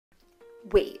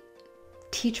Wait,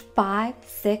 teach 5,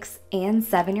 6, and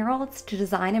 7-year-olds to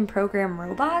design and program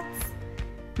robots?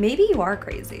 Maybe you are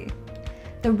crazy.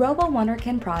 The Robo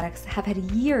Wonderkin products have had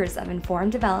years of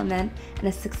informed development and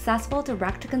a successful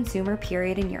direct-to-consumer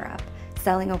period in Europe,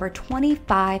 selling over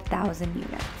 25,000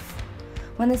 units.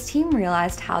 When this team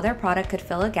realized how their product could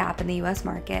fill a gap in the US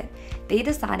market, they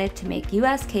decided to make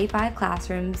US K-5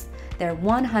 classrooms their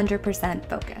 100%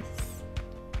 focus.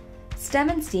 STEM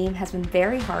and STEAM has been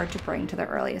very hard to bring to the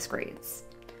earliest grades.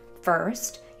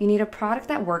 First, you need a product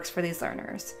that works for these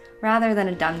learners, rather than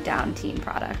a dumbed-down teen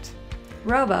product.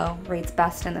 Robo rates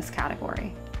best in this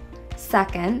category.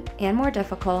 Second, and more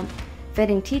difficult,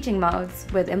 fitting teaching modes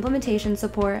with implementation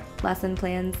support, lesson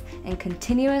plans, and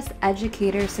continuous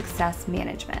educator success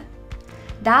management.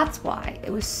 That's why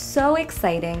it was so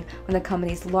exciting when the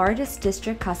company's largest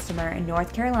district customer in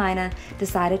North Carolina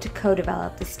decided to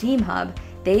co-develop the STEAM Hub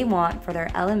they want for their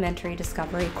elementary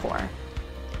discovery core.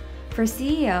 For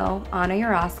CEO Anna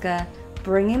Juraska,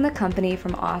 bringing the company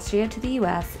from Austria to the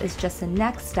US is just the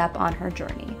next step on her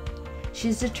journey.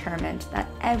 She's determined that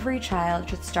every child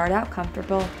should start out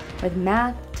comfortable with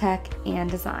math, tech, and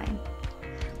design.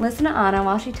 Listen to Anna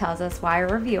while she tells us why a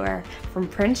reviewer from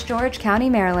Prince George County,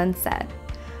 Maryland said,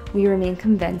 "We remain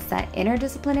convinced that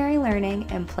interdisciplinary learning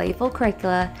and playful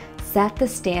curricula set the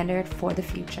standard for the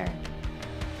future."